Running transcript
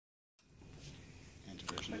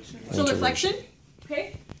Shoulder flexion.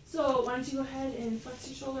 Okay. So why don't you go ahead and flex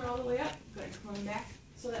your shoulder all the way up. Good. Coming back.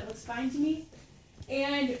 So that looks fine to me.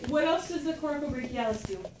 And what else does the coracobrachialis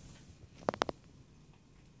do?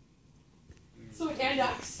 So it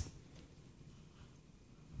adducts.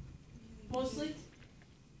 Mostly.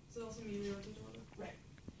 So also medially rotate the shoulder.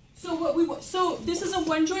 Right. So this is a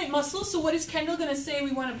one joint muscle. So what is Kendall going to say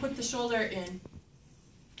we want to put the shoulder in?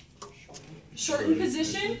 Shorten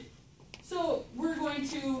position. So we're going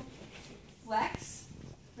to flex,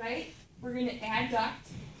 right? We're going to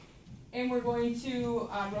adduct, and we're going to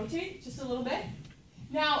rotate just a little bit.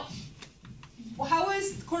 Now, how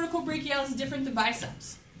is coracobrachialis different than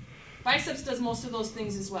biceps? Biceps does most of those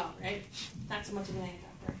things as well, right? Not so much of an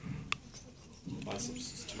adductor.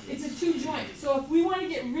 Biceps is two. It's a two joint. So if we want to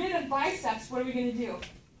get rid of biceps, what are we going to do?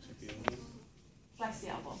 Flex the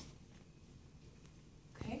elbow.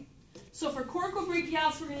 Okay. So for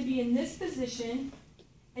coracobrachialis, we're going to be in this position.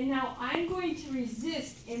 And now I'm going to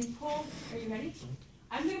resist and pull. Are you ready?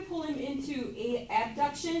 I'm going to pull him into a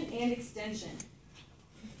abduction and extension.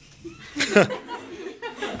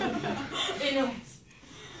 Anyways.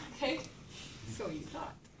 Okay? So you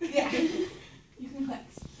thought. Yeah. You can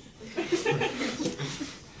flex.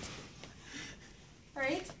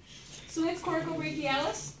 Alright? So that's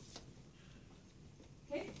coracobrachialis.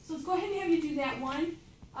 Okay? So let's go ahead and have you do that one.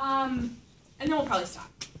 And then we'll probably stop.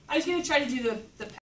 I was going to try to do the